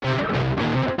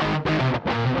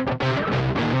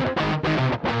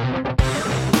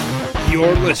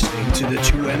You're listening to the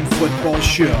 2M Football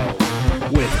Show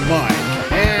with Mike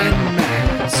and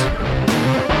Matt.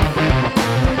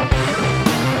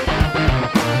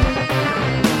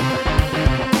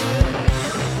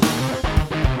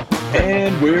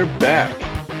 And we're back.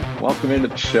 Welcome into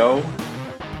the show.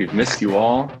 We've missed you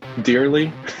all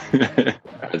dearly.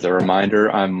 As a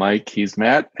reminder, I'm Mike, he's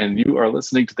Matt, and you are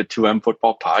listening to the 2M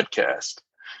Football Podcast.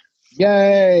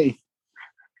 Yay!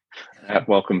 Matt,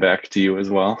 welcome back to you as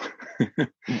well.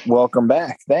 Welcome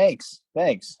back. Thanks.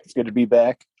 It's good to be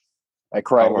back. I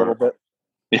cried a little bit.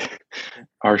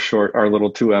 Our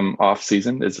little 2M off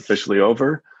season is officially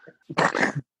over.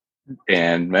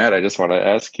 And Matt, I just want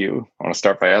to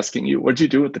start by asking you, what'd you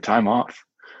do with the time off?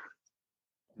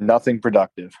 Nothing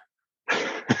productive.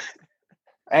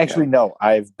 Actually, no.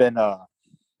 I've been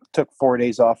took 4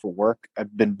 days off of work.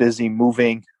 I've been busy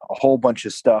moving a whole bunch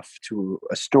of stuff to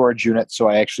a storage unit, so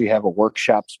I actually have a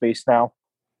workshop space now.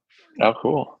 Oh,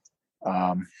 cool.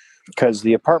 Because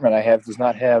the apartment I have does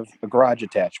not have a garage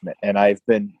attachment, and I've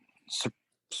been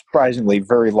surprisingly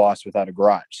very lost without a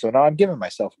garage. So now I'm giving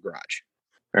myself a garage.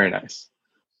 Very nice.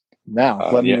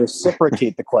 Now, let me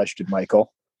reciprocate the question,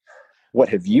 Michael. What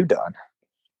have you done?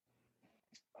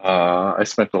 I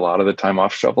spent a lot of the time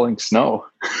off shoveling snow.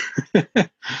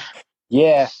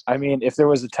 Yeah, I mean, if there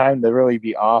was a time to really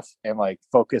be off and like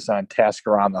focus on tasks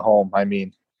around the home, I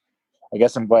mean, I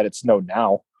guess I'm glad it snowed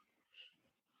now.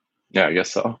 Yeah, I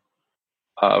guess so.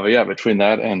 But yeah, between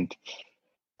that and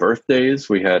birthdays,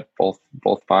 we had both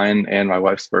mine and my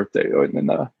wife's birthday in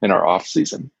our off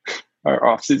season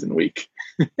week.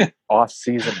 Off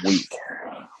season week.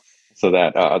 So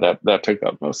that took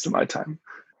up most of my time.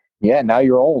 Yeah, now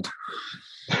you're old.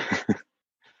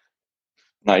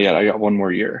 Not yet. I got one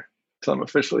more year till I'm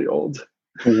officially old.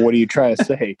 What are you trying to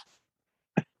say?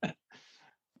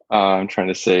 I'm trying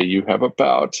to say you have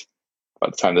by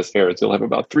the time this airs, you'll have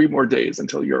about 3 more days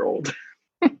until you're old.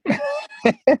 But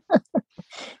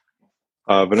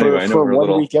anyway, I know for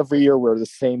 1 week every year, we're the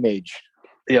same age.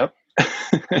 Yep.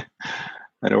 I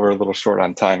know we're a little short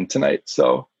on time tonight,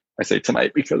 so I say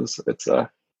tonight because it's an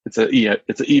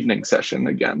evening session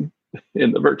again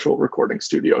in the virtual recording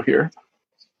studio here.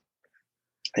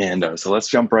 And so let's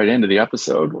jump right into the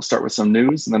episode. We'll start with some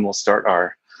news, and then we'll start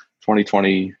our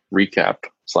 2020 recap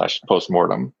 /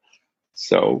 postmortem.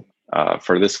 So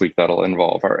for this week, that'll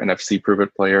involve our NFC Prove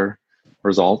It player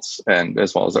results, and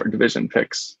as well as our division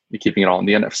picks. Keeping it all in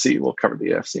the NFC. We'll cover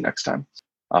the AFC next time.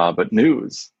 But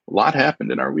news, a lot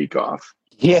happened in our week off.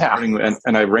 Yeah.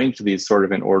 And I ranked these sort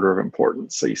of in order of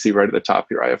importance. So you see right at the top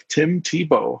here, I have Tim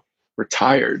Tebow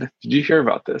retired. Did you hear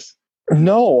about this?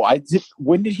 No, I did.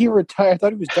 When did he retire? I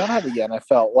thought he was done out of the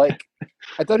NFL.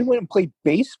 I thought he went and played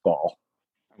baseball.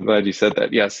 I'm glad you said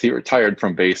that. Yes, he retired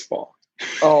from baseball.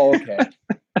 Oh, okay.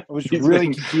 I was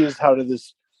really confused how to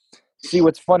this. See,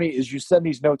 what's funny is you send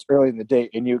these notes early in the day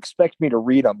and you expect me to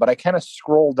read them, but I kind of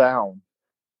scroll down.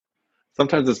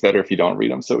 Sometimes it's better if you don't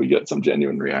read them so we get some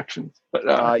genuine reactions. But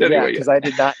anyway, yeah, because I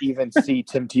did not even see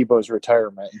Tim Tebow's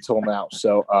retirement until now.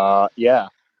 So, yeah.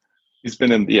 He's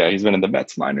been in the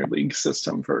Mets minor league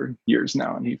system for years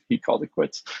now, and he called it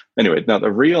quits. Anyway, now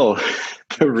the real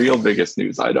biggest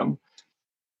news item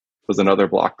was another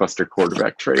blockbuster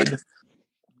quarterback trade.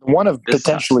 One of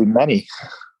potentially many.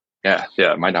 Yeah,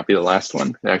 it might not be the last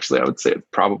one. Actually, I would say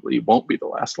it probably won't be the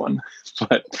last one.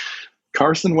 But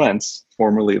Carson Wentz,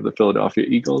 formerly of the Philadelphia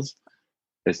Eagles,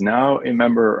 is now a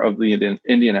member of the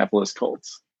Indianapolis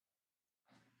Colts.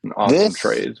 An awesome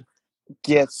trade.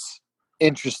 Gets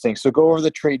interesting. So go over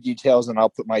the trade details and I'll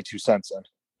put my 2 cents in.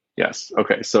 Yes.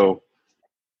 Okay. So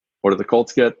what do the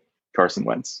Colts get? Carson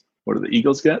Wentz. What do the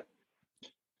Eagles get?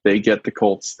 They get the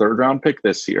Colts' 3rd round pick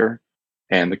this year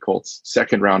and the Colts'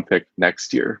 2nd round pick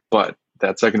next year. But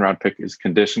that 2nd round pick is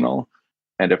conditional.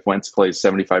 And if Wentz plays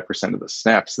 75% of the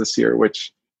snaps this year,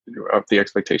 which the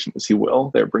expectation is he will,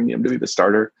 they're bringing him to be the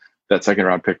starter, that 2nd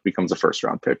round pick becomes a 1st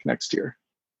round pick next year.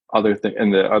 But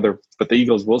the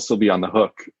Eagles will still be on the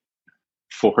hook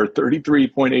for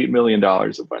 $33.8 million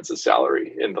of Wentz's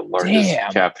salary in the largest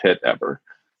cap hit ever.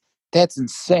 That's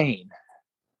insane.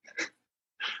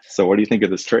 So what do you think of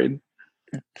this trade?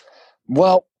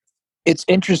 Well, it's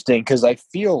interesting because I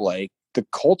feel like the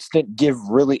Colts didn't give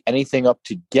really anything up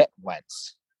to get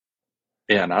Wentz.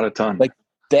 Yeah, not a ton.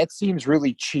 That seems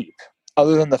really cheap.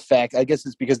 Other than the fact, I guess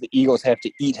it's because the Eagles have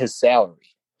to eat his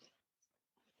salary.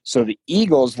 So the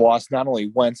Eagles lost not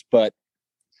only Wentz, but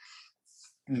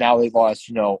now they lost,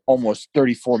 almost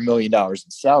 $34 million in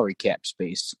salary cap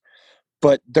space.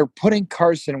 But they're putting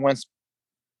Carson Wentz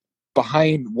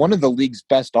behind one of the league's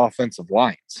best offensive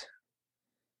lines.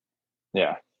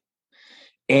 Yeah.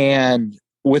 And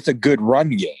with a good run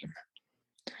game.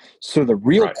 So the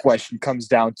real Right. question comes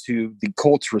down to the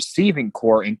Colts receiving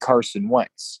core and Carson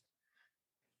Wentz.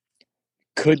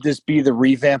 Could this be the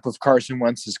revamp of Carson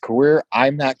Wentz's career?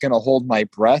 I'm not going to hold my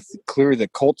breath. Clearly, the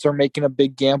Colts are making a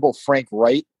big gamble. Frank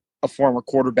Wright, a former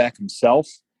quarterback himself,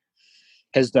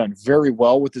 has done very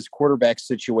well with his quarterback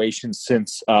situation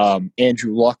since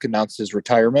Andrew Luck announced his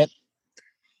retirement.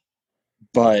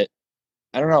 But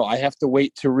I don't know. I have to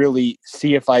wait to really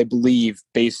see if I believe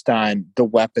based on the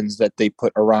weapons that they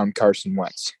put around Carson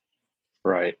Wentz.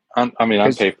 Right. On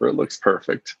paper, it looks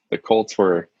perfect. The Colts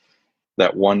were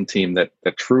that one team that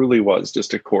truly was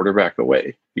just a quarterback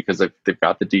away because they've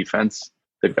got the defense,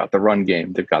 they've got the run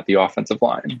game, they've got the offensive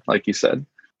line, like you said,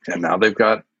 and now they've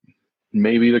got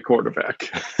maybe the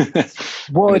quarterback.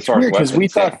 Well, it's weird because we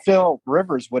thought Phil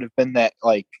Rivers would have been that,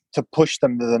 like, to push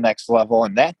them to the next level,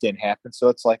 and that didn't happen. So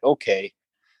it's like, okay,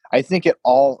 I think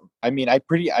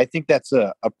I think that's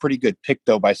a pretty good pick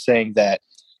though by saying that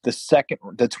the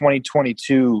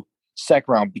 2022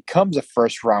 second round becomes a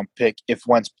first round pick if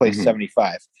Wentz plays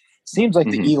 75. Seems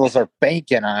like the Eagles are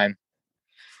banking on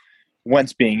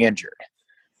Wentz being injured.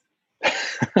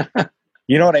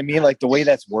 You know what I mean? Like the way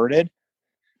that's worded.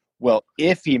 Well,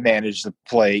 if he managed to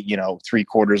play,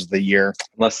 3/4 of the year,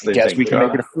 unless they we can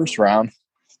make it a first round.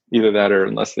 Either that or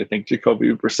unless they think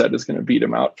Jacoby Brissett is going to beat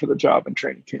him out for the job in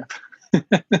training camp.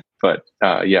 But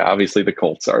obviously the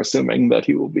Colts are assuming that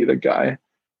he will be the guy.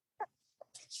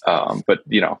 But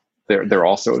they're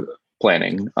also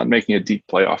planning on making a deep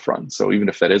playoff run. So even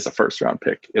if that is a first round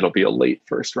pick, it'll be a late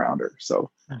first rounder.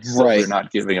 So they're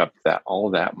not giving up all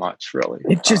that much, really.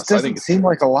 It just doesn't seem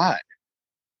like a lot.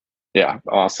 Yeah,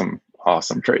 awesome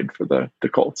trade for the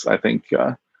Colts. I think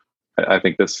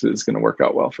this is going to work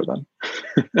out well for them.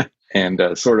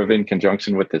 And sort of in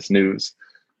conjunction with this news,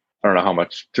 I don't know how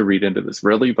much to read into this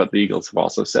really, but the Eagles have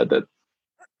also said that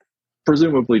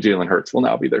presumably Jalen Hurts will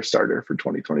now be their starter for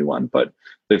 2021, but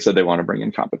they've said they want to bring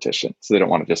in competition. So they don't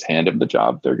want to just hand him the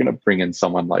job. They're going to bring in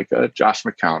someone like a Josh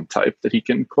McCown type that he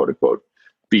can quote unquote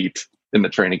beat in the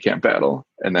training camp battle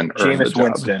and then earn the job.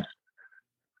 Winston.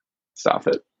 Stop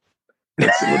it.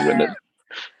 Winston would win it.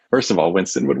 First of all,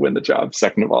 Winston would win the job.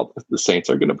 Second of all, the Saints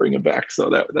are going to bring him back, so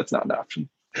that's not an option.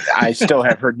 I still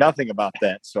have heard nothing about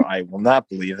that, so I will not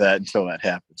believe that until that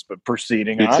happens. But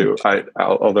proceeding on. Me too.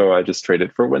 Although I just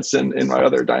traded for Winston in my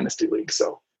other dynasty league,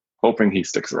 so hoping he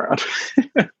sticks around.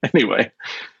 Anyway,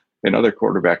 in other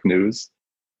quarterback news,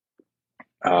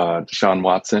 Deshaun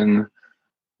Watson,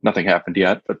 nothing happened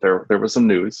yet, but there was some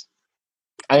news.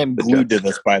 I am glued to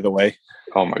this, by the way.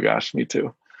 Oh my gosh, me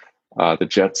too. The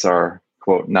Jets are,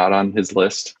 quote, not on his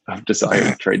list of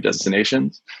desired trade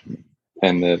destinations.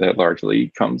 And that largely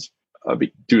comes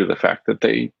due to the fact that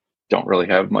they don't really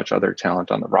have much other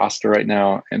talent on the roster right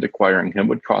now. And acquiring him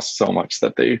would cost so much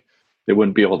that they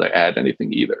wouldn't be able to add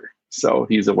anything either. So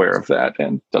he's aware of that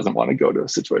and doesn't want to go to a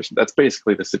situation. That's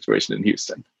basically the situation in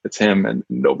Houston. It's him and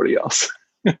nobody else.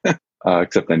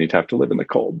 Except then he'd have to live in the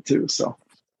cold too. So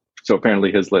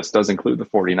apparently his list does include the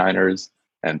 49ers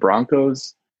and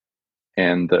Broncos.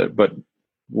 But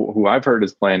who I've heard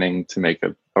is planning to make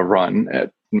a run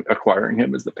at acquiring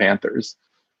him is the Panthers.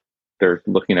 They're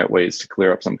looking at ways to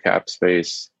clear up some cap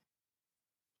space.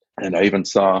 And I even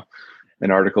saw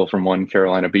an article from one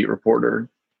Carolina beat reporter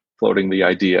floating the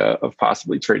idea of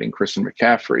possibly trading Christian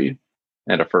McCaffrey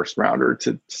and a first rounder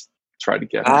to try to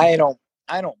get him. I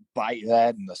don't buy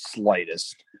that in the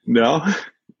slightest. No?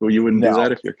 Well, you wouldn't do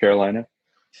that if you're Carolina?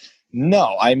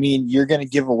 No, I mean, you're going to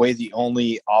give away the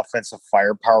only offensive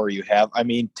firepower you have. I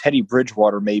mean, Teddy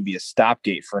Bridgewater may be a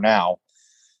stopgate for now,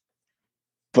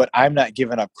 but I'm not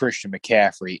giving up Christian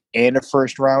McCaffrey and a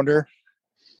first rounder.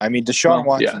 I mean, Deshaun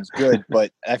Watson's good,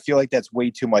 but I feel like that's way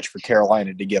too much for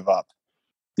Carolina to give up.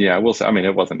 Yeah, I will say, I mean,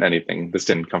 it wasn't anything. This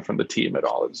didn't come from the team at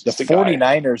all. It was just the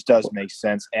 49ers does make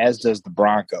sense, as does the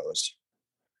Broncos.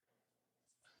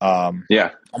 I'm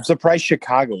surprised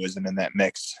Chicago isn't in that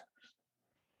mix.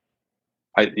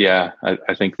 I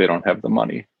think they don't have the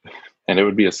money, and it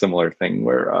would be a similar thing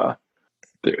where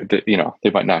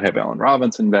they might not have Allen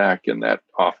Robinson back, and that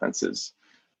offense is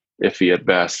iffy at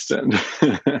best. And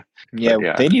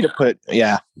they need to put.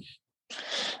 Yeah,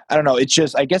 I don't know. It's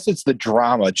just, I guess it's the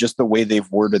drama, just the way they've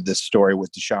worded this story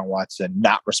with Deshaun Watson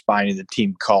not responding to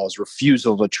team calls,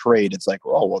 refusal to trade. It's like,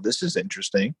 oh well, this is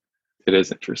interesting. It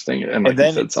is interesting, and like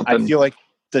then you said, something. I feel like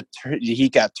he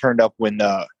got turned up when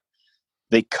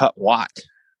they cut Watt.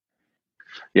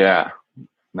 Yeah,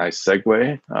 nice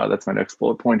segue. That's my next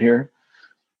bullet point here.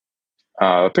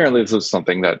 Apparently, this was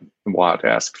something that Watt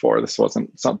asked for. This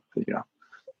wasn't something,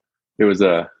 it was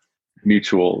a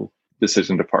mutual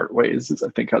decision to part ways, is I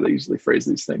think how they usually phrase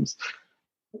these things.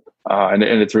 And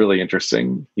it's really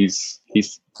interesting. He's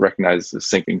recognized a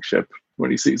sinking ship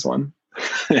when he sees one,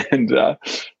 and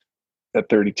at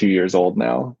 32 years old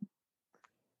now,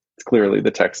 it's clearly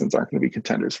the Texans aren't going to be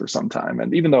contenders for some time.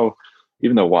 And even though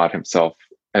Watt himself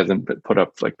hasn't put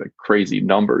up like the crazy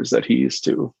numbers that he used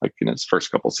to, like in his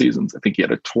first couple seasons, I think he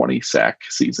had a 20 sack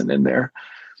season in there.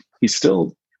 He's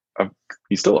still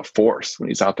a force when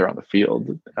he's out there on the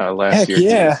field. Last year,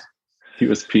 yeah. he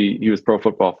was Pro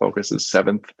Football Focus's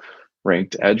 7th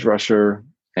ranked edge rusher,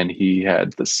 and he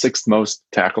had the 6th most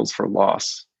tackles for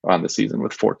loss on the season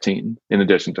with 14, in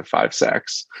addition to 5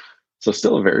 sacks. So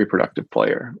still a very productive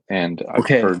player. And I've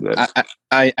heard that.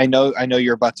 I know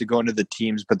you're about to go into the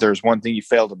teams, but there's one thing you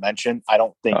failed to mention. I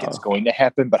don't think it's going to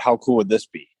happen, but how cool would this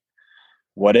be?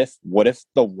 What if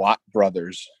the Watt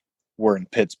brothers were in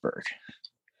Pittsburgh?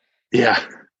 Yeah,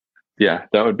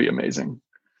 that would be amazing.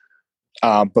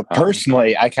 But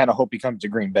personally, I kind of hope he comes to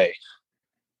Green Bay.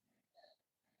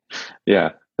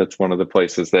 Yeah, that's one of the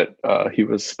places that he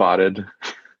was spotted.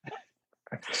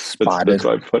 That's what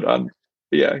I put on.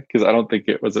 Yeah, because I don't think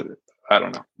it was I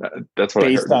don't know. That's what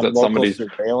based I heard. on local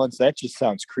surveillance. That just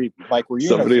sounds creepy. Mike, were you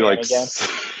somebody again?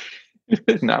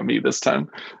 Not me this time.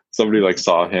 Somebody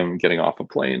saw him getting off a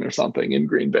plane or something in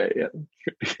Green Bay,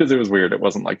 because it was weird. It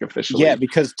wasn't officially. Yeah,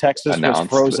 because Texas was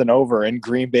frozen over, and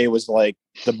Green Bay was like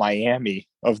the Miami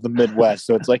of the Midwest.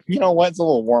 So it's like, you know what? It's a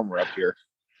little warmer up here.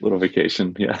 Little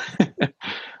vacation, yeah.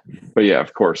 But yeah,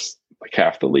 of course,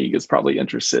 half the league is probably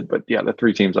interested. But yeah, the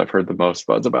 3 teams I've heard the most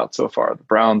buzz about so far: the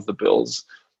Browns, the Bills,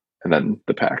 and then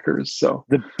the Packers. So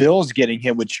the Bills getting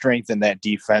him would strengthen that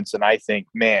defense, and I think,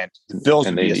 man, the Bills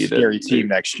would be a scary team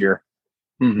next year.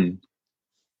 Mm-hmm.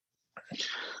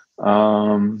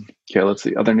 Okay, let's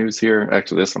see. Other news here.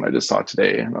 Actually, this one I just saw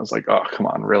today, and I was like, "Oh, come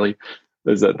on, really?"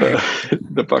 Is that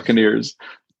the Buccaneers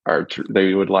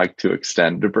they would like to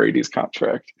extend Brady's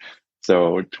contract?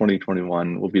 So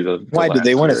 2021 will be the why did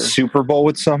they win a Super Bowl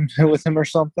with him or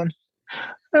something?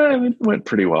 It went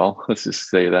pretty well. Let's just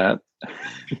say that.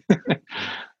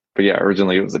 But yeah,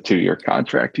 originally it was a 2-year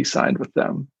contract he signed with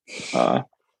them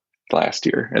last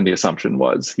year, and the assumption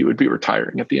was he would be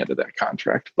retiring at the end of that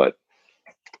contract. But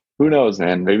who knows,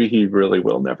 man? Maybe he really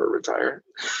will never retire.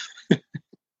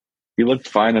 He looked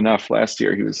fine enough last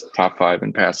year. He was top 5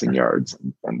 in passing yards,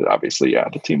 and obviously, yeah,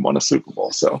 the team won a Super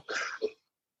Bowl, so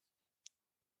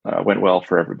went well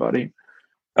for everybody.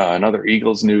 Another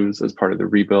Eagles news: as part of the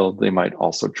rebuild, they might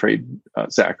also trade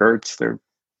Zach Ertz, their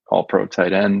all-pro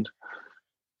tight end.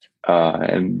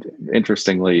 And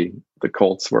interestingly, the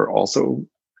Colts were also,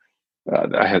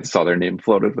 I saw their name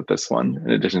floated with this one, in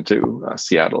addition to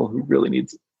Seattle, who really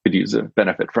could use a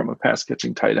benefit from a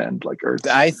pass-catching tight end like Ertz.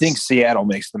 I think Seattle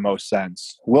makes the most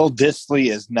sense. Will Dissly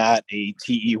is not a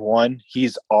TE1.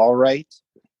 He's all right.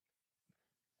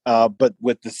 But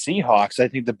with the Seahawks, I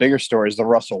think the bigger story is the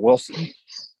Russell Wilson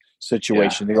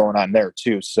situation going on there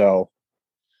too. So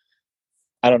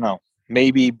I don't know.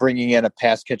 Maybe bringing in a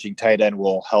pass-catching tight end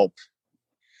will help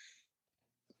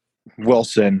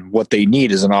Wilson. What they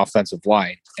need is an offensive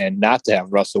line, and not to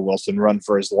have Russell Wilson run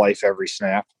for his life every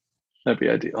snap. That'd be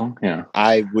ideal. Yeah,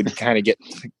 I would get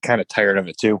tired of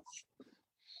it too.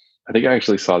 I think I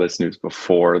actually saw this news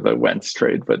before the Wentz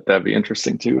trade, but that'd be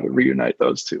interesting too, to reunite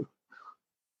those two,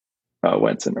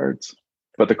 Wentz and Ertz.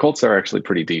 But the Colts are actually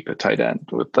pretty deep at tight end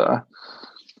with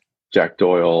Jack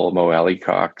Doyle, Mo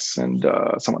Alley-Cox, and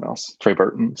someone else, Trey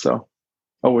Burton. So,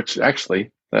 which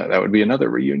actually that would be another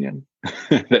reunion.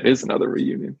 That is another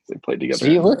reunion. They played together.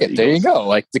 See, look at there you go.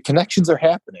 Like the connections are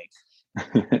happening.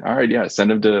 All right, yeah,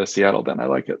 send him to Seattle then. I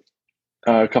like it.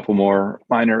 A couple more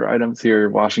minor items here.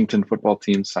 Washington football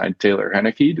team signed Taylor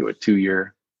Heineke to a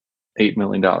 2-year, $8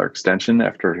 million extension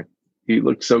after he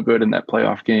looked so good in that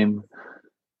playoff game.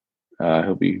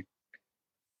 It's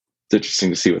interesting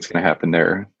to see what's going to happen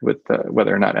there with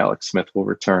whether or not Alex Smith will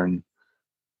return.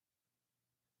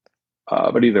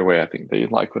 But either way, I think they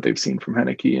like what they've seen from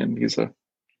Heineke, and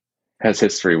has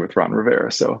history with Ron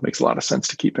Rivera, so it makes a lot of sense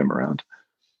to keep him around.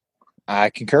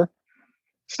 I concur.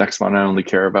 This next one I only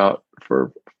care about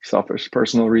for selfish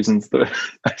personal reasons. That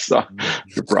I saw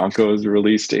the Broncos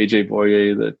released AJ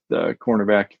Boye, the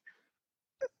cornerback.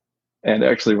 And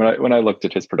actually, when I looked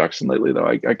at his production lately, though,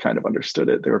 I kind of understood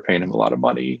it. They were paying him a lot of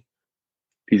money.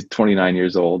 He's 29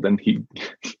 years old, and he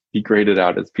graded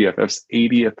out as PFF's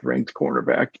 80th ranked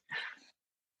cornerback.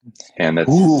 And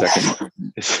that's second.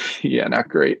 Yeah, not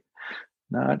great.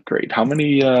 Not great. How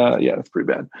many? Yeah, that's pretty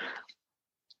bad.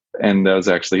 And that was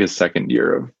actually his second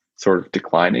year of sort of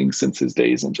declining since his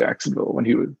days in Jacksonville, when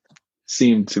he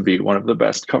seemed to be one of the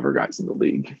best cover guys in the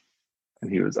league. And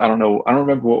he was, I don't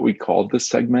remember what we called this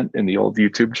segment in the old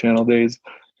YouTube channel days,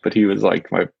 but he was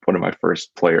like one of my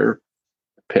first player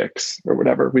picks or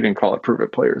whatever. We didn't call it prove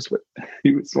it players, but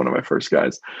he was one of my first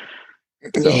guys.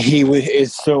 So,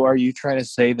 So are you trying to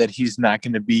say that he's not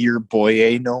going to be your boy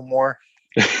A no more?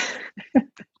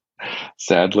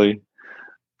 sadly,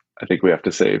 I think we have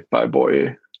to say bye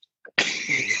boy.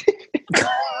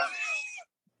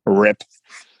 Rip.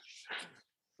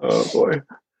 Oh boy.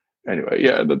 Anyway,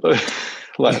 yeah, the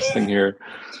last thing here.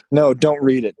 No, don't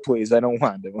read it, please. I don't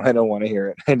want to. I don't want to hear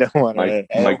it. I don't want to.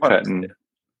 Mike Pettin,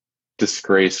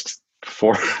 disgraced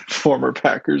former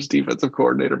Packers defensive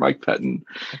coordinator Mike Pettin,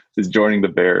 is joining the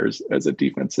Bears as a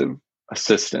defensive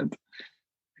assistant.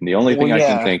 And the only thing I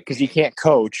can think, because he can't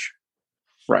coach,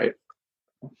 right?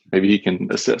 Maybe he can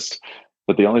assist,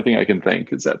 but the only thing I can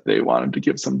think is that they want him to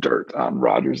give some dirt on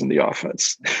Rodgers in the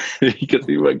offense. He could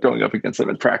be like going up against them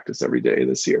in practice every day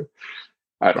this year.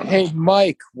 I don't know. Hey,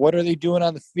 Mike, what are they doing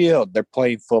on the field? They're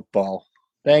playing football.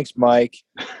 Thanks, Mike.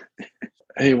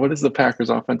 Hey, what is the Packers'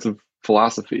 offensive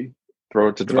philosophy? Throw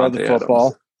it to Devontae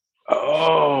Adams.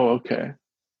 Oh, okay.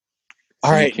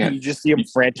 All right, you just see him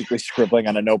frantically scribbling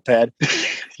on a notepad.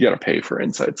 You got to pay for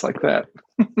insights like that.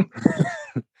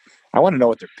 I want to know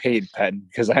what they're paid, Penn,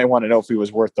 because I want to know if he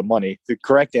was worth the money. The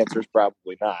correct answer is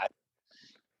probably not.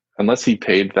 Unless he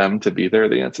paid them to be there,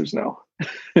 the answer is no.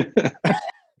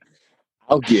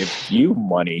 I'll give you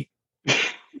money.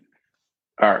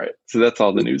 All right. So that's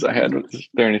all the news I had. Is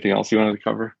there anything else you wanted to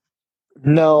cover?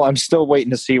 No, I'm still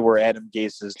waiting to see where Adam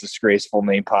Gase's disgraceful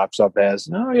name pops up as.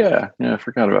 Oh, yeah. Yeah, I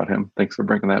forgot about him. Thanks for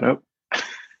bringing that up.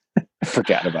 I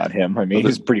forgot about him. I mean,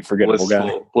 he's a pretty forgettable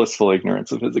guy. Blissful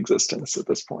ignorance of his existence at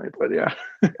this point, but yeah.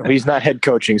 He's not head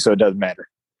coaching, so it doesn't matter.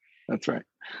 That's right.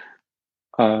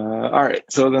 All right.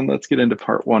 So then let's get into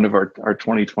part one of our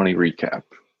 2020 recap.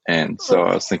 And so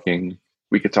I was thinking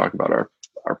we could talk about our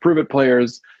Prove It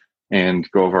players and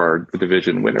go over the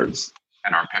division winners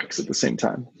and our picks at the same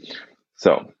time.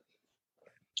 So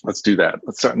let's do that.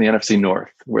 Let's start in the NFC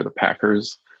North, where the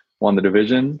Packers won the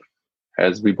division,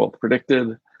 as we both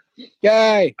predicted.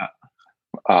 Yay!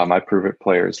 My Prove It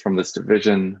players from this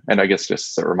division, and I guess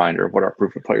just a reminder of what our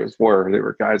Prove It players were. They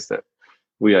were guys that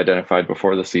we identified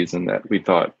before the season that we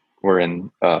thought were in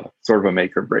sort of a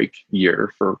make or break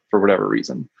year for whatever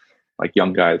reason, like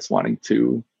young guys wanting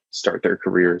to start their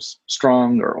careers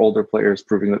strong, or older players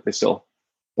proving that they still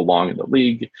belong in the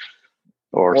league,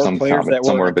 or some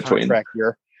somewhere in between.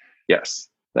 Year. Yes,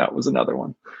 that was another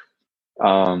one.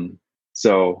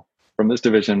 So from this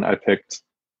division, I picked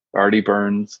Artie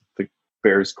Burns, the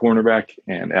Bears cornerback,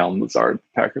 and Allen Lazard,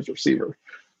 Packers receiver.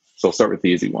 So I'll start with the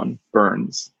easy one.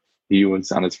 Burns. He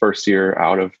was on his first year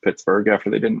out of Pittsburgh after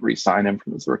they didn't re-sign him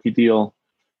from his rookie deal,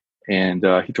 and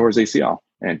he tore his ACL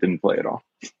and didn't play at all.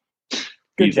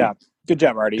 Good job,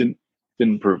 Artie.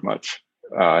 Didn't prove much,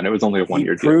 and it was only a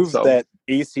 1-year deal. Proved that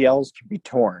ACLs can be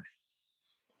torn.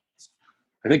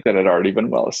 I think that had already been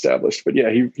well established, but yeah,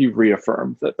 he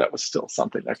reaffirmed that was still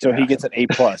something that. So he gets an A+.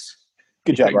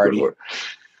 Good job, Artie.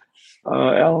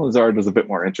 Allen Lazard was a bit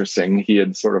more interesting. He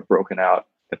had sort of broken out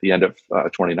at the end of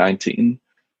 2019,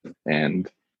 and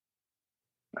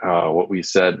what we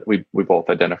said, we both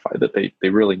identified that they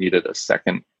really needed a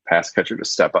second pass catcher to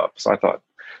step up. So I thought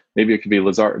maybe it could be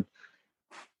Lazard.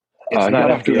 It's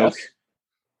not FBS.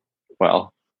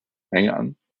 Well, hang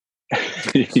on.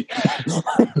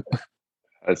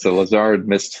 So Lazard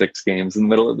missed 6 games in the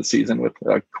middle of the season with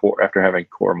after having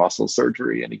core muscle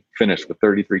surgery, and he finished with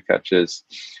 33 catches,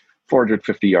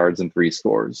 450 yards, and 3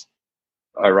 scores.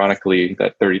 Ironically,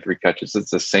 that 33 catches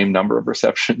is the same number of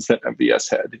receptions that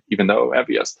MVS had, even though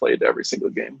MVS played every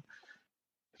single game.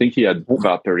 I think he had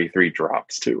about 33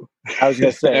 drops, too. I was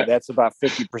going to say, that's about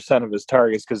 50% of his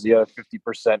targets, because the other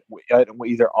 50%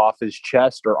 either off his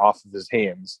chest or off of his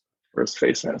hands. Or his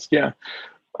face mask, yeah.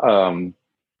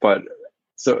 But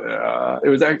so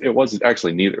it wasn't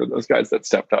actually neither of those guys that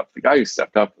stepped up. The guy who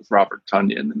stepped up was Robert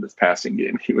Tonyan in this passing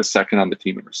game. He was second on the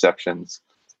team in receptions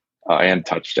and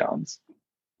touchdowns.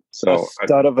 So a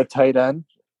stud of a tight end.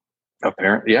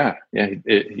 Apparently,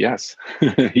 yes,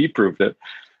 he proved it.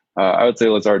 I would say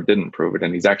Lazard didn't prove it,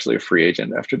 and he's actually a free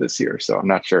agent after this year. So I'm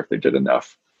not sure if they did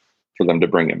enough for them to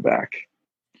bring him back.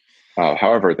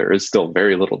 However, there is still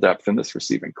very little depth in this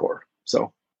receiving core,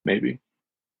 so maybe.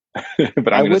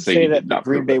 But I would say that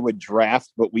Green Bay would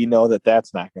draft, but we know that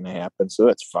that's not going to happen. So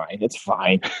it's fine. It's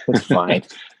fine. It's fine.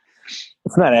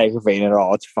 It's not aggravating at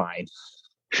all. It's fine.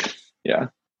 Yeah.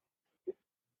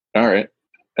 All right.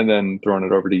 And then throwing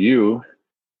it over to you,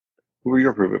 who are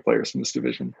your Prove It players from this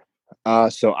division?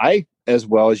 So I, as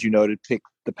well as you noted, picked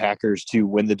the Packers to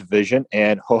win the division,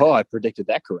 and I predicted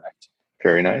that correct.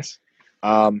 Very nice.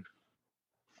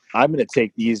 I'm going to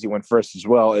take the easy one first as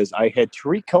well. Is I had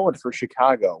Tariq Cohen for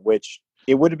Chicago, which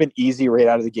it would have been easy right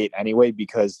out of the gate anyway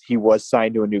because he was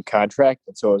signed to a new contract.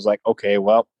 And so I was like, okay,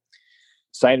 well,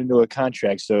 signed into a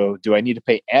contract. So do I need to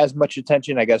pay as much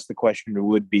attention? I guess the question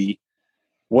would be,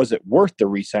 was it worth the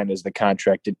re-sign as the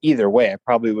contract? And either way, I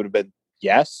probably would have been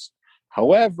yes.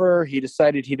 However, he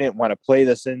decided he didn't want to play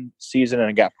this in season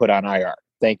and got put on IR.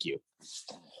 Thank you.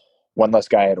 One less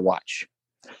guy I had to watch.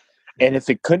 And if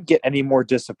it couldn't get any more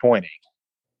disappointing,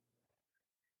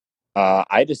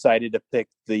 I decided to pick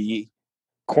the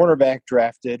cornerback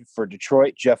drafted for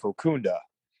Detroit, Jeff Okunda.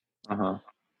 Uh-huh.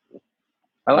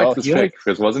 I like this pick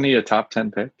because wasn't he a top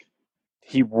 10 pick?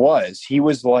 He was. He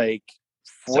was like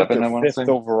 4th or 5th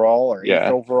overall or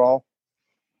 8th overall.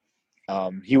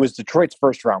 He was Detroit's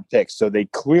first-round pick, so they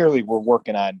clearly were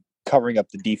working on covering up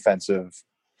the defensive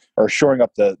or shoring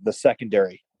up the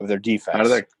secondary of their defense. How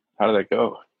did that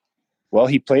go? Well,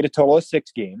 he played a total of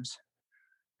 6 games.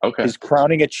 Okay. His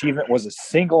crowning achievement was a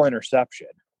single interception,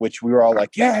 which we were all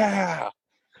like, yeah.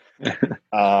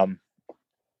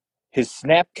 His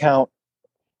snap count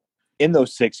in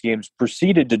those 6 games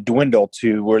proceeded to dwindle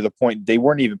to where the point they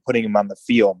weren't even putting him on the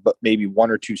field, but maybe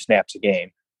 1 or 2 snaps a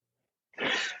game.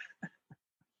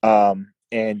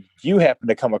 And you happen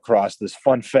to come across this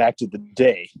fun fact of the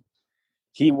day.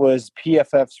 He was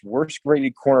PFF's worst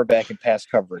graded cornerback in pass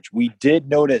coverage. We did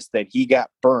notice that he got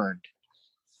burned.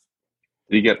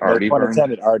 Did he get Artie burned?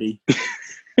 Intended, Artie.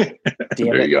 Damn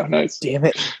there it. You go. Nice. Damn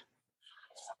it.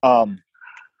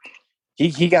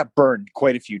 He got burned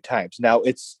quite a few times. Now,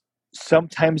 it's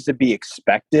sometimes to be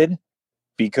expected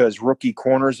because rookie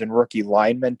corners and rookie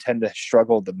linemen tend to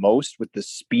struggle the most with the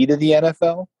speed of the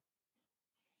NFL.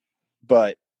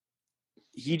 But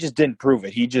he just didn't prove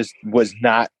it. He just was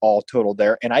not all total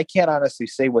there. And I can't honestly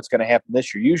say what's going to happen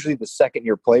this year. Usually the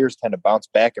second-year players tend to bounce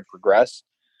back and progress.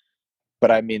 But,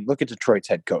 I mean, look at Detroit's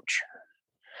head coach.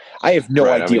 I have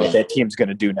no idea what that team's going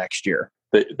to do next year.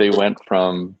 They went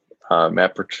from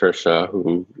Matt Patricia,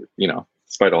 who,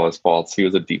 despite all his faults, he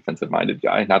was a defensive-minded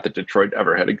guy. Not that Detroit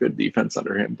ever had a good defense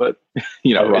under him, but,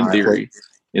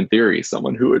 in theory,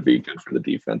 someone who would be good for the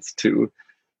defense, to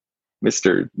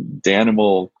Mr.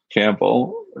 Danimal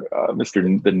Campbell,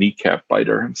 the kneecap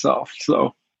biter himself.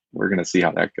 So we're going to see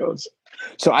how that goes.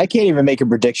 So I can't even make a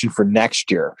prediction for next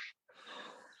year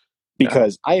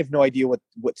because I have no idea what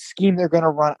scheme they're going to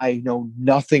run. I know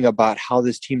nothing about how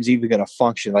this team's even going to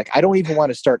function. Like, I don't even want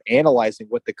to start analyzing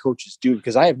what the coaches do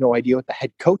because I have no idea what the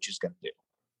head coach is going to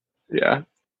do. Yeah.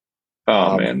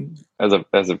 Oh, man. As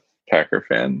a Packer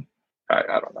fan, I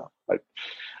don't know.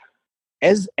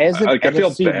 As an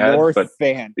NFC bad, North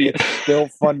fan, it's still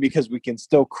fun because we can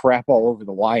still crap all over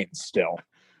the Lions still.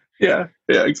 Yeah,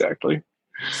 exactly.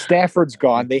 Stafford's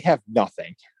gone. They have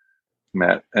nothing.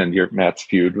 Matt's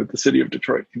feud with the city of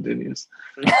Detroit continues.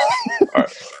 All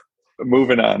right.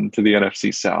 Moving on to the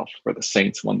NFC South, where the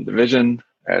Saints won the division.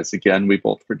 As, again, we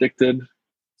both predicted.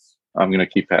 I'm going to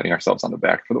keep patting ourselves on the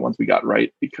back for the ones we got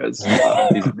right because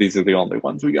these are the only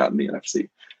ones we got in the NFC.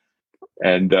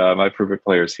 And my perfect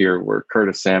players here were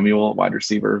Curtis Samuel, wide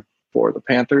receiver for the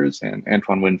Panthers, and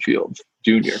Antoine Winfield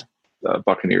Jr., the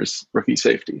Buccaneers rookie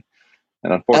safety.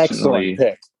 And unfortunately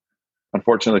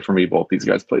for me, both these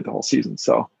guys played the whole season.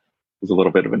 So there's a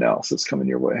little bit of analysis coming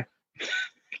your way.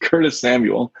 Curtis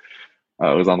Samuel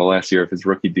was on the last year of his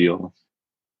rookie deal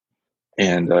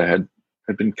and had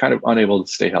been kind of unable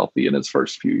to stay healthy in his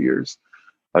first few years,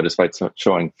 despite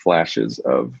showing flashes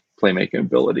of playmaking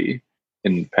ability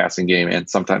in passing game and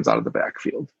sometimes out of the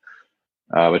backfield.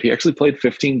 But he actually played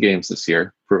 15 games this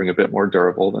year, proving a bit more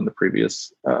durable than the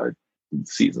previous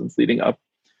seasons leading up.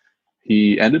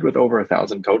 He ended with over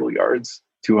 1,000 total yards,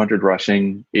 200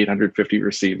 rushing, 850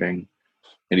 receiving,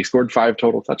 and he scored 5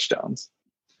 total touchdowns.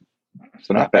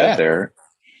 So not bad there.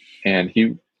 And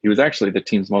he was actually the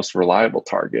team's most reliable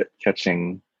target,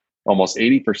 catching almost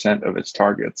 80% of his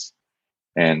targets.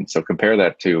 And so compare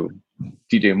that to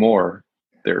DJ Moore,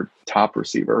 their top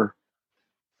receiver,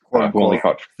 who only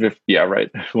caught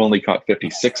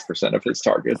 56% of his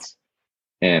targets,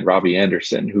 and Robbie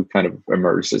Anderson, who kind of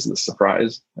emerged as the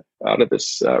surprise out of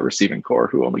this receiving core,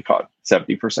 who only caught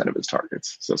 70% of his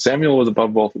targets. So Samuel was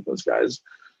above both of those guys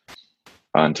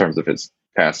in terms of his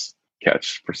pass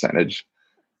catch percentage.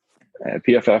 And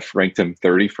PFF ranked him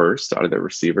 31st out of their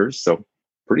receivers, so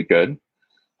pretty good.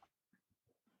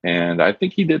 And I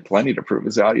think he did plenty to prove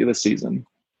his value this season.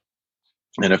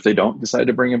 And if they don't decide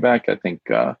to bring him back, I think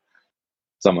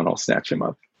someone will snatch him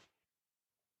up.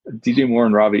 DJ Moore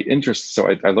and Robbie, so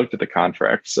I looked at the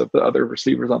contracts of the other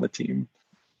receivers on the team,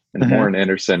 and Moore and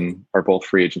Anderson are both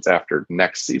free agents after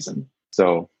next season.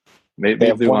 So Maybe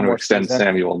have they one want to more extend season.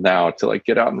 Samuel now to like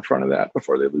get out in front of that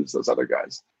before they lose those other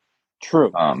guys.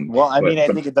 True. Well, I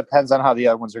but- think it depends on how the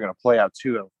other ones are going to play out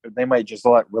too. They might just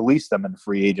release them in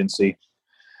free agency.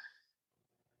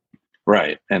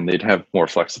 Right. And they'd have more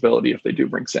flexibility if they do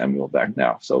bring Samuel back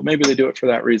now. So maybe they do it for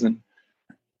that reason.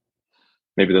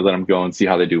 Maybe they let him go and see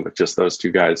how they do with just those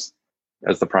two guys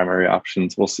as the primary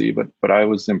options. We'll see. But I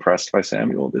was impressed by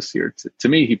Samuel this year. To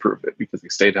me, he proved it because he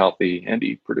stayed healthy and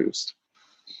he produced.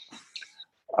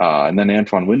 And then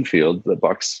Antoine Winfield, the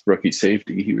Bucs rookie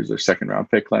safety, he was their second-round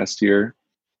pick last year.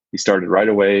 He started right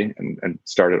away and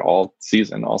started all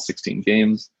season, all 16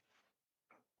 games.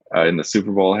 In the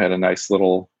Super Bowl, had a nice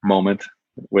little moment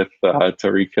with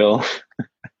Tyreek Hill.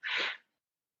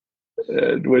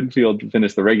 Winfield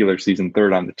finished the regular season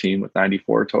third on the team with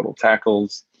 94 total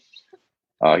tackles.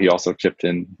 He also chipped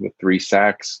in with 3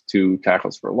 sacks, 2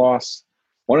 tackles for loss,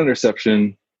 1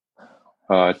 interception,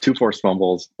 2 forced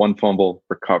fumbles, 1 fumble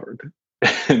recovered.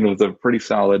 And it was a pretty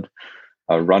solid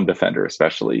run defender,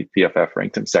 especially. PFF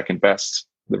ranked him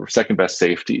the second best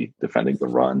safety defending the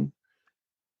run.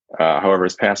 However,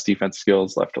 his pass defense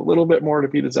skills left a little bit more to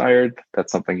be desired.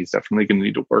 That's something he's definitely going to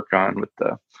need to work on with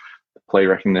the play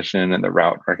recognition and the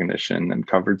route recognition and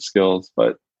coverage skills.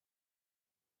 But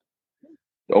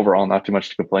overall, not too much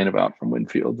to complain about from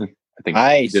Winfield. I think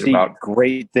I he did see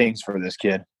great things for this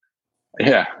kid.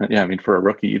 Yeah. I mean, for a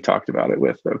rookie, you talked about it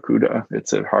with Okudah.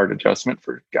 It's a hard adjustment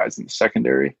for guys in the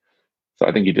secondary. So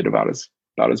I think he did about as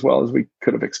well as we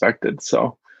could have expected.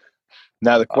 So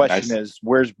now the question is,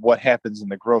 what happens in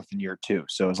the growth in year 2?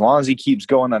 So as long as he keeps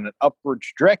going on an upward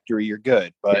trajectory, you're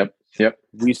good. But yep.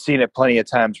 We've seen it plenty of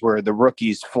times where the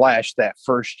rookies flash that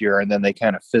first year and then they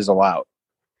kind of fizzle out.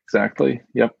 Exactly.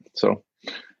 Yep. So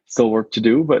still work to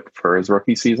do, but for his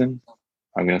rookie season,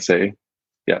 I'm going to say,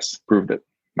 yes, proved it.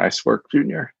 Nice work,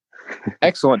 Junior.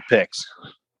 Excellent picks.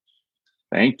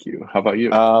 Thank you. How about you?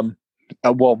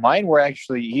 Well, mine were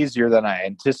actually easier than I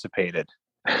anticipated.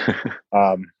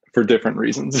 For different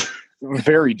reasons.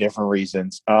 Very different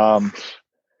reasons.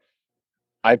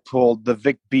 I pulled the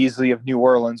Vic Beasley of New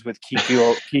Orleans with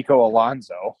Kiko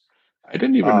Alonso. I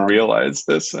didn't even realize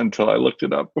this until I looked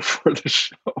it up before the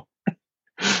show.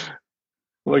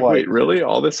 Wait, really?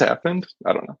 All this happened?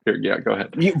 I don't know. Here, yeah, go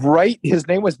ahead. Right? His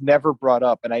name was never brought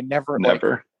up, and I never.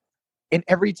 And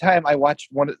every time I watch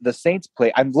one of the Saints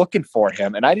play, I'm looking for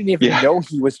him, and I didn't even know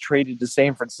he was traded to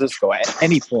San Francisco at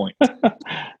any point.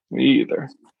 Me either.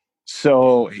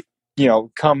 So,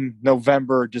 come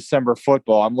November, December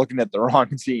football, I'm looking at the wrong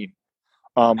team.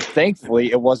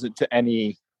 Thankfully, it wasn't to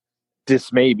any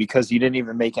dismay because he didn't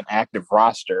even make an active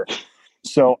roster.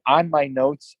 So on my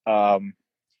notes, I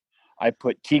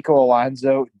put Kiko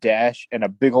Alonso dash and a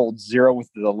big old 0 with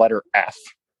the letter F.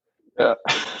 Yeah.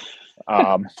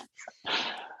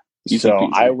 So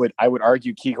I would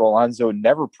argue Kiko Alonso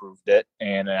never proved it,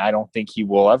 and I don't think he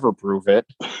will ever prove it.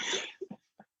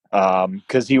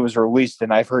 Because he was released,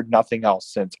 and I've heard nothing else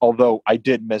since. Although I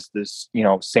did miss this,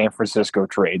 San Francisco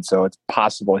trade, so it's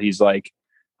possible he's like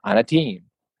on a team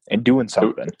and doing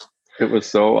something. It was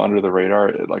so under the radar,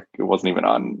 it wasn't even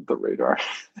on the radar.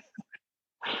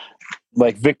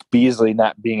 Like Vic Beasley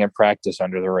not being in practice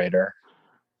under the radar.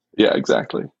 Yeah,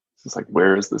 exactly. It's just like,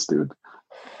 where is this dude?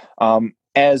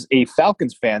 As a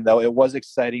Falcons fan, though, it was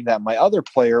exciting that my other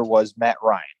player was Matt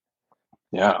Ryan.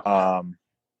 Yeah.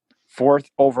 4th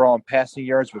overall in passing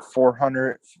yards with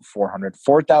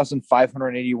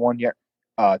 4,581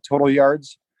 total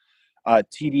yards,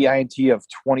 TDINT of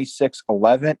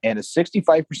 26.11, and a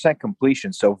 65%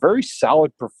 completion. So very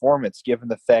solid performance given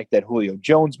the fact that Julio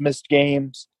Jones missed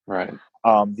games. Right.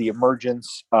 The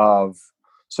emergence of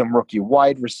some rookie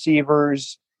wide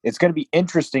receivers. It's going to be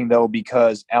interesting, though,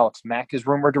 because Alex Mack is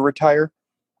rumored to retire.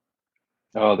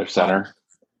 Oh, their center.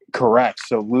 Correct.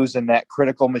 So losing that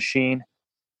critical machine.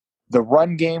 The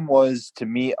run game was, to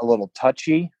me, a little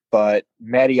touchy, but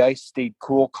Matty Ice stayed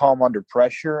cool, calm under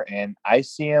pressure, and I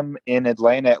see him in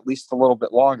Atlanta at least a little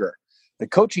bit longer. The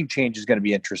coaching change is going to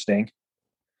be interesting.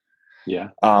 Yeah.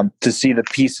 To see the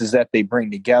pieces that they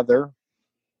bring together.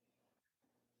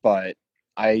 But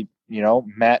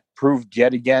Matt proved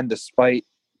yet again, despite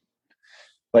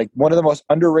one of the most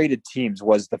underrated teams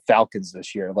was the Falcons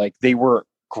this year. They were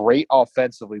great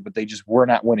offensively, but they just were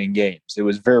not winning games. It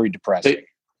was very depressing.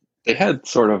 They had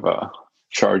sort of a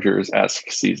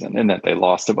Chargers-esque season in that they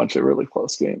lost a bunch of really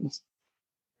close games.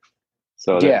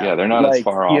 So they're not as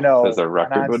far off as their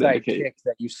record would indicate. Kick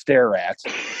that you stare at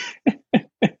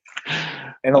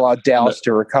and allow Dallas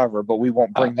to recover, but we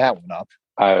won't bring that one up.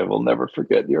 I will never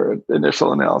forget your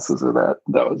initial analysis of that.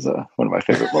 That was one of my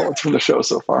favorite moments from the show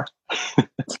so far.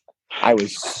 I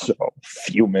was so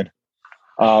fuming.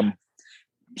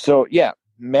 So, yeah,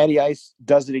 Matty Ice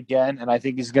does it again, and I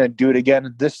think he's going to do it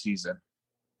again this season.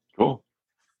 Cool.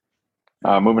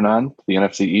 Moving on to the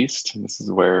NFC East. This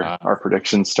is where our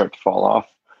predictions start to fall off.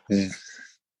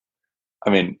 I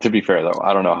mean, to be fair, though,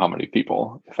 I don't know how many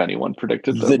people, if anyone,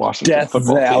 predicted the Washington death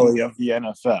football valley team. of the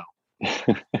NFL.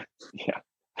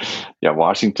 Yeah,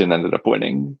 Washington ended up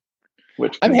winning.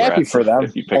 Which I'm happy for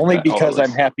them, only because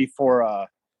I'm happy for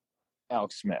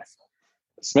Alex Smith.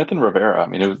 Smith and Rivera. I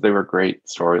mean, they were great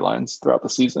storylines throughout the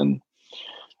season.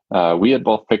 We had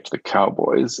both picked the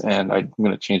Cowboys, and I'm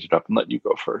going to change it up and let you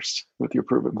go first with your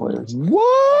Prove It players.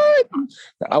 What?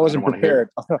 I wasn't prepared.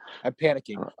 I'm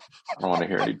panicking. I don't want to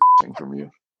hear any from you.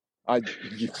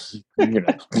 You're going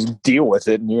to deal with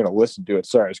it, and you're going to listen to it.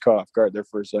 Sorry, I was caught off guard there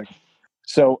for a second.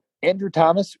 So Andrew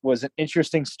Thomas was an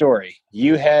interesting story.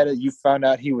 You found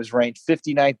out he was ranked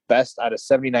 59th best out of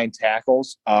 79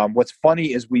 tackles. What's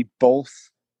funny is we both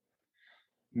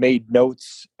made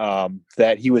notes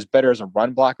that he was better as a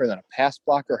run blocker than a pass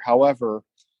blocker. However,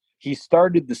 he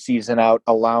started the season out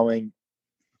allowing,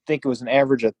 I think it was an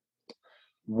average of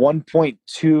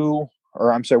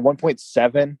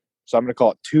 1.7. So I'm going to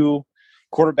call it 2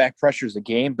 quarterback pressures a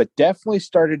game, but definitely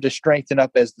started to strengthen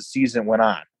up as the season went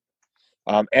on.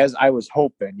 As I was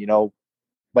hoping,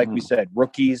 like we said,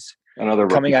 rookies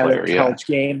coming out of college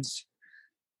games,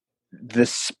 the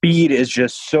speed is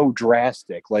just so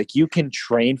drastic. Like, you can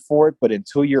train for it, but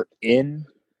until you're in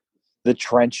the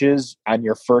trenches on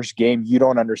your first game, you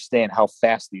don't understand how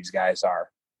fast these guys are.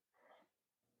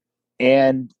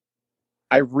 And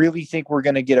I really think we're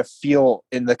going to get a feel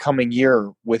in the coming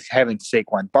year with having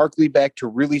Saquon Barkley back to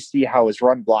really see how his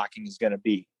run blocking is going to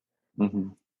be. Mm-hmm.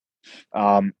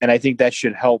 And I think that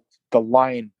should help the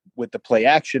line with the play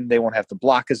action. They won't have to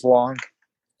block as long.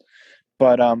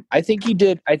 But I think he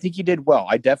did well.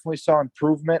 I definitely saw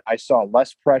improvement. I saw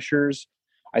less pressures.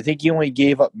 I think he only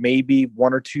gave up maybe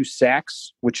 1 or 2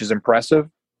 sacks, which is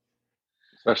impressive.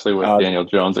 Especially with Daniel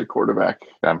Jones at quarterback.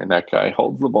 I mean, that guy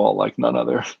holds the ball like none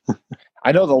other.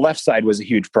 I know the left side was a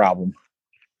huge problem.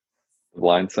 The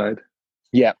blind side?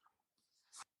 Yeah.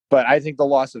 But I think the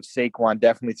loss of Saquon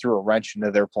definitely threw a wrench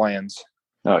into their plans.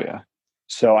 Oh, yeah.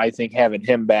 So I think having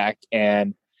him back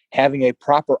and having a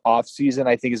proper offseason,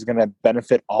 I think, is going to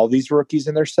benefit all these rookies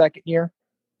in their second year.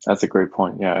 That's a great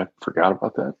point. Yeah, I forgot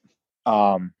about that.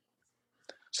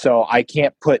 So I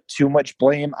can't put too much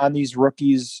blame on these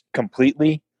rookies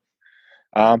completely.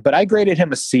 But I graded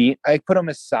him a C. I put him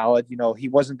as solid. He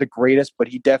wasn't the greatest, but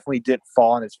he definitely didn't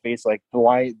fall on his face. Like,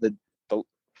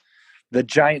 the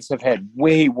Giants have had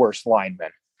way worse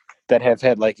linemen that have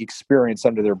had experience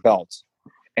under their belts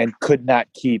and could not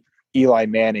keep Eli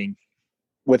Manning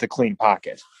with a clean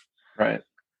pocket. Right.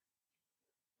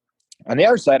 On the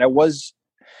other side, I was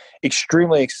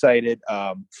extremely excited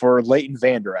for Leighton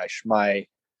Vander Esch, my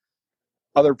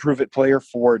other Prove It player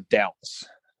for Dallas.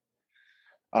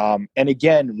 And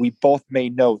again, we both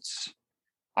made notes.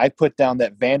 I put down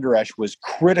that Vander Esch was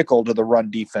critical to the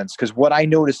run defense, because what I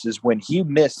noticed is when he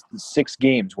missed the 6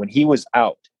 games, when he was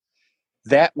out,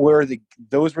 those were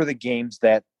the games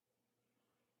that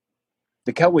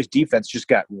the Cowboys defense just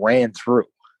got ran through.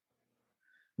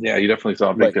 Yeah, you definitely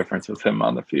saw a big difference with him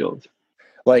on the field.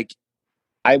 I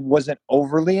wasn't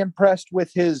overly impressed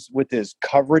with his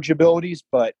coverage abilities,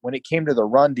 but when it came to the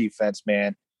run defense,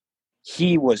 man,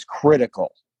 he was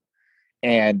critical.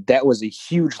 And that was a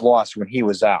huge loss when he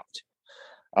was out.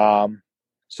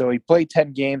 So he played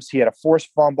 10 games. He had a forced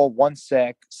fumble, 1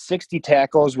 sack, 60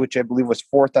 tackles, which I believe was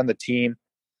 4th on the team,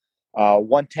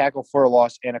 1 tackle for a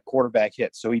loss, and a quarterback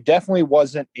hit. So he definitely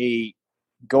wasn't a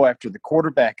go after the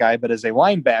quarterback guy, but as a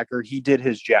linebacker, he did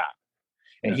his job.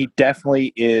 And he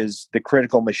definitely is the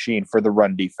critical machine for the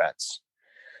run defense.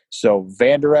 So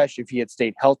Vander Esch, if he had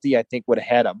stayed healthy, I think would have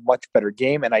had a much better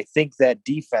game. And I think that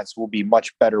defense will be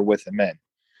much better with him in.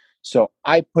 So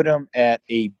I put him at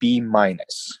a B-.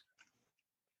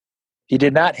 He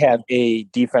did not have a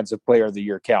defensive player of the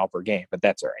year caliber game, but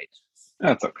that's all right.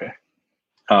 That's okay.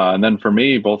 And then for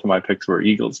me, both of my picks were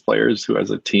Eagles players who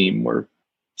as a team were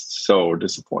so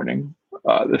disappointing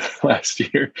this last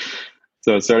year.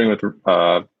 So starting with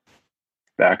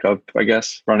backup, I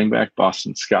guess, running back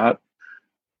Boston Scott,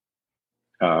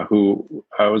 who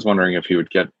I was wondering if he would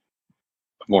get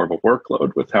more of a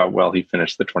workload with how well he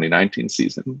finished the 2019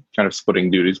 season, kind of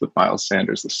splitting duties with Miles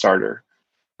Sanders, the starter.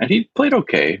 And he played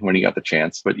okay when he got the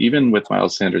chance, but even with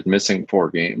Miles Sanders missing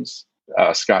 4 games,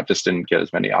 Scott just didn't get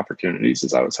as many opportunities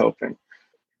as I was hoping.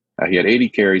 He had 80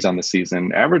 carries on the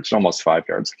season, averaged almost 5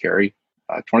 yards a carry,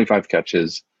 25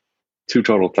 catches, 2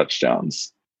 total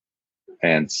touchdowns.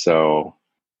 And so,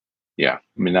 yeah,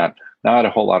 I mean, not a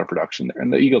whole lot of production there.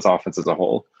 And the Eagles offense as a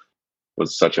whole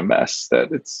was such a mess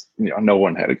that it's, no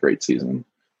one had a great season.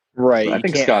 Right. I you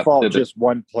think can't Scott fault did just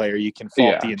one player. You can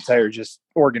fault Yeah. the entire just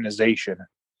organization.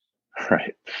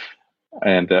 Right.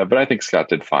 And but I think Scott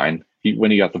did fine.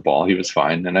 When he got the ball, he was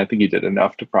fine, and I think he did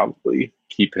enough to probably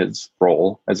keep his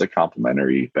role as a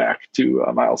complimentary back to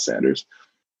Miles Sanders.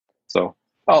 So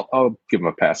I'll give him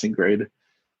a passing grade.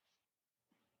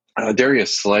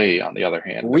 Darius Slay, on the other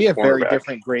hand, We have very cornerback.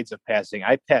 different grades of passing.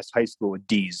 I passed high school with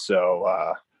D's, so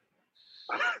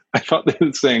I thought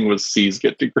the saying was C's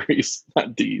get degrees,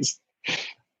 not D's.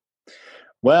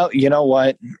 well, you know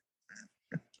what?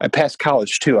 I passed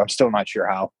college too. I'm still not sure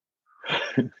how.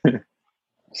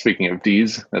 Speaking of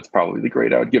D's, that's probably the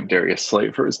grade I would give Darius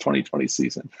Slay for his 2020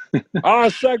 season.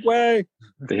 Segue.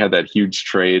 They had that huge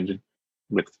trade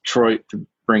with Detroit to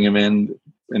bring him in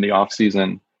the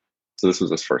offseason. So this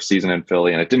was his first season in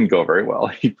Philly, and it didn't go very well.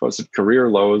 He posted career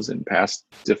lows in pass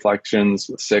deflections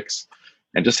with 6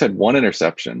 and just had 1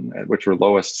 interception, which were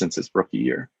lowest since his rookie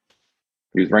year.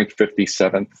 He was ranked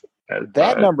 57th.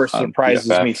 That number on surprises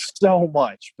PFF. me so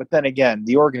much. But then again,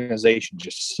 the organization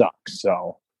just sucks.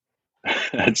 So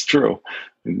That's true.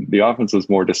 The offense was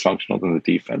more dysfunctional than the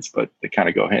defense, but they kind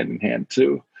of go hand in hand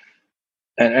too.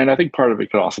 And I think part of it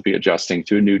could also be adjusting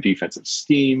to a new defensive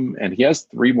scheme. And he has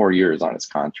 3 more years on his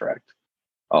contract,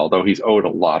 although he's owed a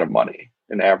lot of money,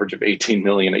 an average of $18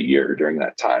 million a year during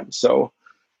that time. So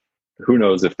who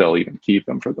knows if they'll even keep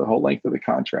him for the whole length of the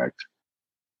contract.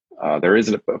 There is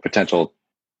a potential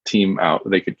team out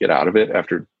they could get out of it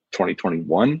after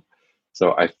 2021.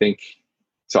 So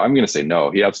I'm going to say no.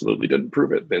 He absolutely didn't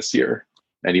prove it this year,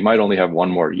 and he might only have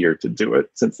 1 more year to do it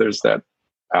since there's that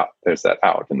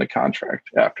out in the contract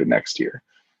after next year.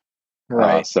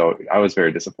 right. So I was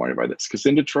very disappointed by this because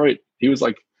in Detroit he was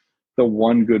like the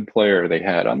one good player they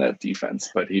had on that defense,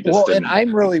 but he just didn't. And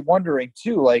I'm really wondering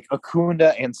too, like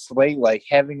Acuna and Slay, like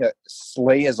having a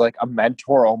Slay as like a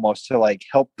mentor almost to like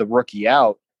help the rookie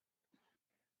out.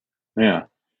 Yeah.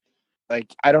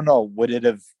 Like, I don't know, would it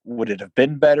have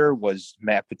been better? Was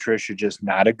Matt Patricia just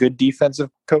not a good defensive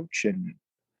coach? And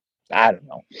I don't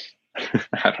know.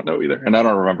 I don't know either. And I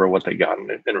don't remember what they got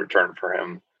in return for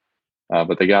him.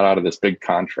 But they got out of this big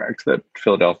contract that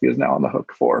Philadelphia is now on the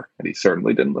hook for. And he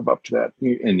certainly didn't live up to that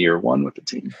in year 1 with the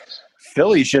team.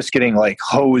 Philly's just getting like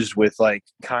hosed with like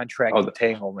contract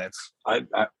entanglements. I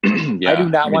I do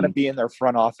not want to be in their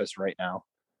front office right now.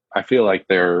 I feel like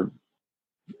they're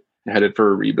headed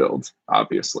for a rebuild,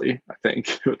 obviously, I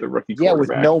think, with the rookie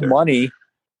quarterback. With no money.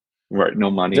 Right,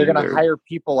 no money. They're going to hire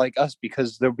people like us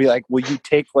because they'll be like, will you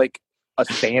take like a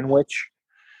sandwich?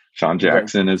 Sean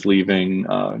Jackson is leaving.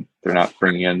 They're not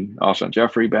bringing in Alshon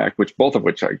Jeffrey back, both of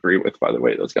which I agree with, by the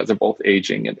way. Those guys are both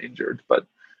aging and injured, but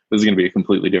this is going to be a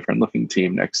completely different looking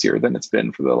team next year than it's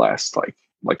been for the last,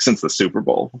 like since the Super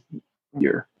Bowl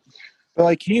year. But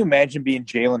like, can you imagine being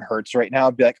Jalen Hurts right now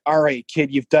and be like, all right,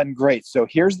 kid, you've done great. So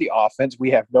here's the offense.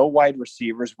 We have no wide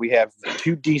receivers. We have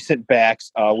 2 decent backs.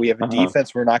 We have a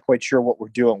defense we're not quite sure what we're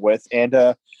doing with. And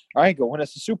all right, go win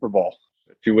us a Super Bowl.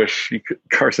 If you wish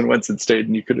Carson Wentz had stayed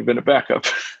and you could have been a backup.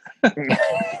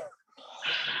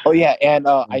 Oh yeah, and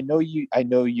I know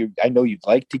you'd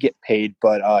like to get paid,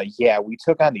 but we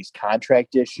took on these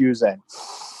contract issues, and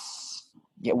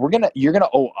you're gonna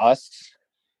owe us.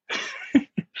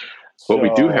 What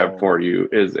we do have for you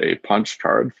is a punch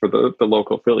card for the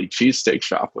local Philly cheesesteak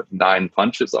shop with 9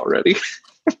 punches already.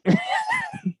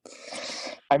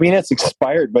 I mean, it's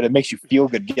expired, but it makes you feel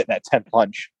good getting that 10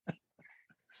 punch.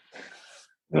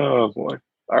 Oh boy!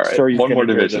 All right, Sure, one more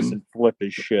division. And flip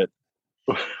his shit.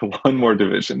 One more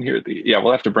division here.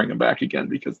 We'll have to bring him back again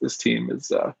because this team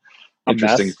is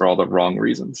interesting for all the wrong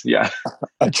reasons. Yeah,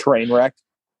 a train wreck.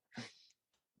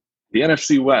 The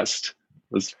NFC West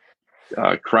was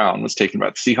crown was taken by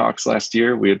the Seahawks last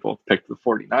year. We had both picked the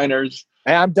 49ers.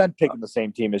 Hey, I'm done picking the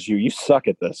same team as you. You suck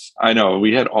at this. I know.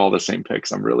 We had all the same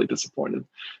picks. I'm really disappointed.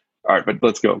 All right, but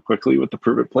let's go quickly with the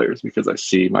prove it players because I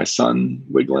see my son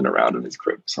wiggling around in his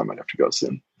crib, so I might have to go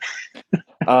soon.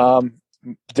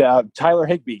 Tyler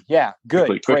Higbee. Yeah, good.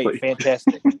 Quickly. Great.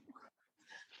 Fantastic.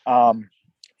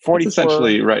 44,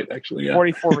 essentially right, actually. Yeah.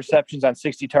 44 receptions on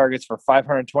 60 targets for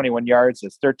 521 yards.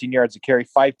 That's 13 yards a carry,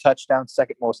 5 touchdowns,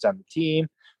 second most on the team,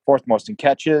 4th most in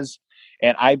catches.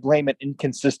 And I blame an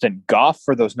inconsistent Goff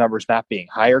for those numbers not being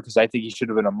higher because I think he should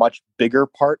have been a much bigger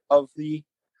part of the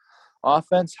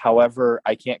offense. However,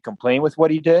 I can't complain with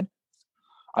what he did.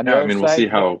 We'll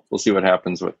see what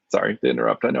happens with. Sorry to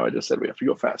interrupt. I know I just said we have to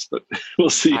go fast, but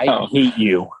we'll see. I hate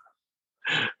you.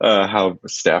 How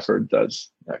Stafford does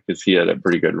because he had a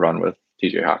pretty good run with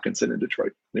TJ Hawkinson in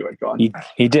Detroit. Anyway, go on.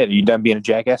 He did. Are you done being a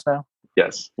jackass now?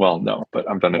 Yes. Well, no, but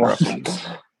I'm done interrupting.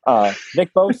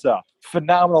 Nick Bosa,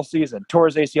 phenomenal season. Tore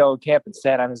his ACL in camp and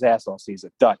sat on his ass all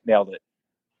season. Done. Nailed it.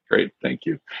 Great. Thank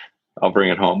you. I'll bring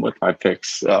it home with my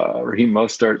picks. Raheem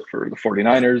Mostert for the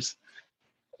 49ers.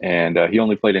 And he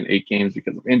only played in 8 games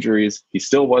because of injuries. He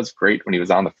still was great when he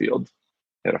was on the field.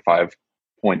 He had a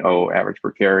 5.0 average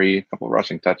per carry, a couple of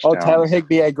rushing touchdowns. Oh, Tyler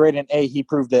Higbee had grade an A. He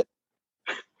proved it.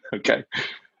 Okay.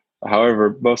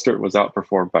 However, Mostert was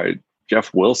outperformed by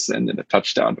Jeff Wilson in the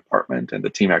touchdown department, and the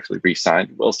team actually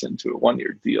re-signed Wilson to a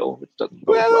 1-year deal, which doesn't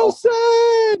bode well.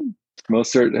 Wilson!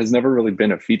 Mostert has never really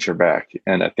been a feature back,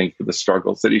 and I think the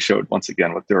struggles that he showed once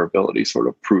again with durability sort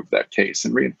of proved that case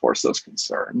and reinforced those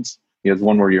concerns. He has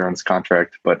 1 more year on his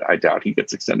contract, but I doubt he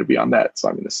gets extended beyond that, so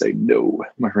I'm going to say no.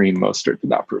 Raheem Mostert did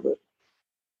not prove it.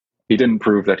 He didn't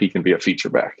prove that he can be a feature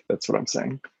back. That's what I'm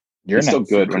saying. He's still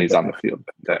good when he's on the field.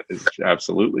 That is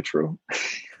absolutely true.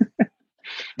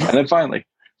 And then finally,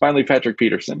 Patrick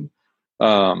Peterson,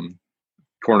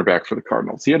 cornerback for the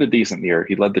Cardinals. He had a decent year.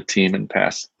 He led the team in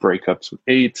pass breakups with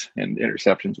 8 and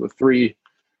interceptions with 3.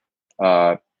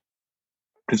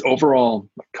 His overall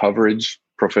coverage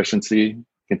proficiency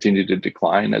continued to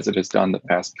decline as it has done the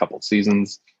past couple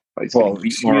seasons. Well,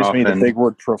 excuse me, the big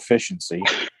word proficiency.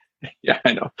 Yeah,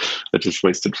 I know. I just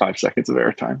wasted 5 seconds of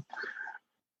airtime.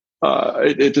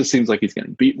 It just seems like he's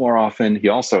getting beat more often. He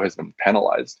also has been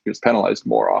penalized. He was penalized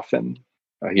more often.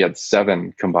 He had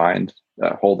 7 combined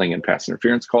holding and pass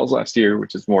interference calls last year,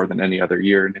 which is more than any other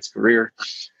year in his career.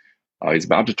 He's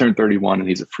about to turn 31, and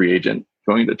he's a free agent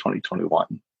going into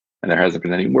 2021. And there hasn't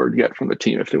been any word yet from the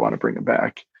team if they want to bring him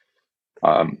back.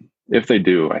 If they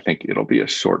do, I think it'll be a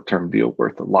short-term deal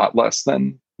worth a lot less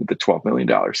than the $12 million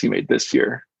he made this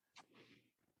year.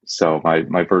 So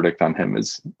my verdict on him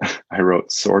is, I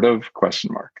wrote sort of ?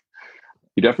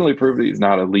 He definitely proved that he's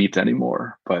not elite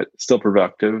anymore, but still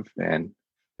productive, and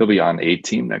he'll be on a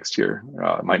team next year.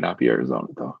 It might not be Arizona,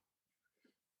 though.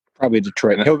 Probably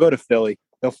Detroit. He'll go to Philly.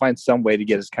 They'll find some way to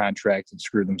get his contract and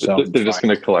screw themselves. They're just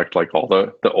going to collect like all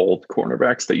the old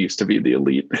cornerbacks that used to be the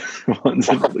elite ones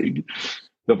in the league.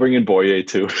 They'll bring in Boye,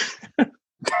 too.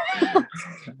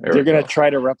 They're going to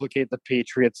try to replicate the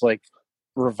Patriots, like,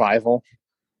 revival.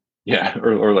 Yeah,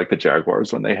 or like the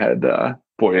Jaguars when they had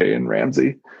Boye and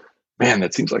Ramsey. Man,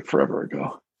 that seems like forever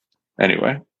ago.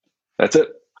 Anyway, that's it.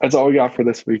 That's all we got for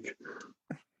this week.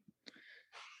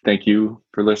 Thank you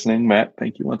for listening, Matt.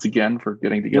 Thank you once again for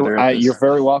getting together. You're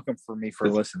very welcome for me for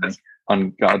listening.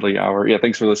 Ungodly hour. Yeah,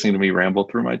 thanks for listening to me ramble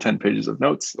through my 10 pages of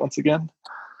notes once again.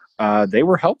 They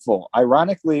were helpful.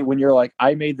 Ironically, when you're like,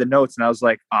 I made the notes, and I was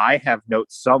like, I have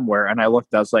notes somewhere. And I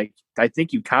looked, I was like, I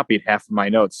think you copied half of my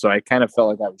notes. So I kind of felt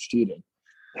like I was cheating.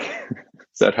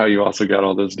 Is that how you also got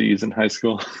all those D's in high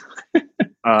school?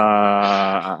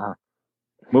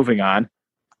 Moving on.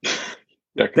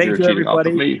 Thank you,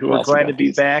 everybody. We're glad to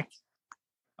be back.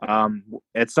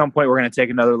 At some point, we're going to take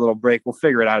another little break. We'll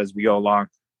figure it out as we go along.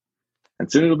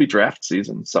 And soon it'll be draft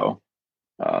season. So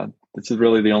this is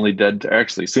really the only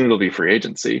soon it'll be free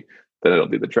agency. Then it'll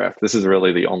be the draft. This is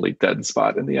really the only dead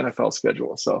spot in the NFL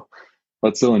schedule. So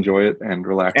let's still enjoy it and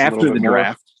relax after a little bit the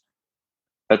draft.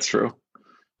 More. That's true.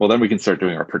 Well, then we can start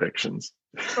doing our predictions.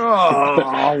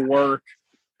 Oh, work.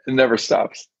 It never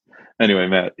stops. Anyway,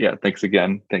 Matt, yeah, thanks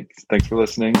again. Thanks for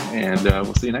listening, and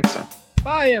we'll see you next time.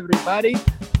 Bye, everybody.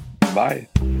 Bye.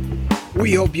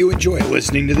 We hope you enjoy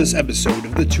listening to this episode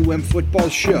of the 2M Football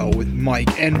Show with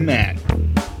Mike and Matt.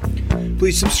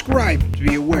 Please subscribe to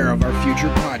be aware of our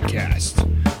future podcasts.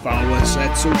 Follow us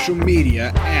at social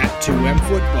media at 2M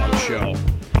Football Show.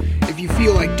 If you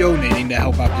feel like donating to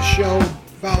help out the show,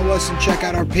 follow us and check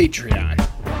out our Patreon.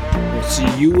 We'll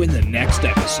see you in the next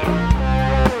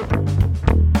episode.